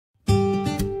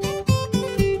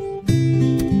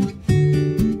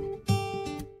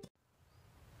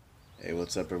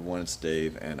What's up, everyone? It's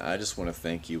Dave, and I just want to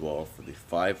thank you all for the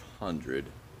 500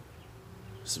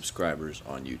 subscribers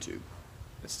on YouTube.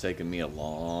 It's taken me a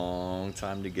long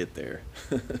time to get there,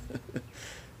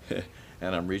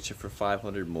 and I'm reaching for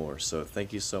 500 more, so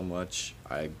thank you so much.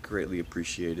 I greatly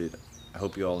appreciate it. I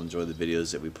hope you all enjoy the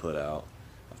videos that we put out.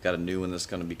 I've got a new one that's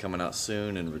going to be coming out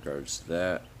soon in regards to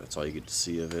that. That's all you get to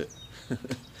see of it.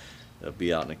 It'll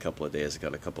be out in a couple of days. I've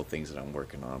got a couple of things that I'm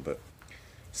working on, but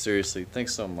seriously,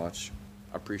 thanks so much.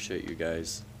 I appreciate you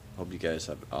guys. Hope you guys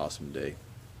have an awesome day.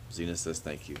 Zena says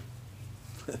thank you.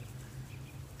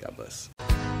 God bless.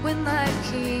 When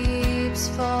life keeps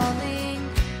falling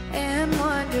and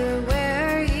wonder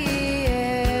where he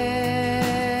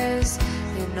is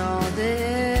in all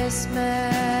this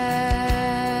mess,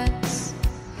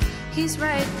 he's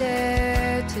right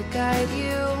there to guide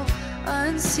you,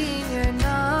 unseen, you're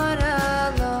not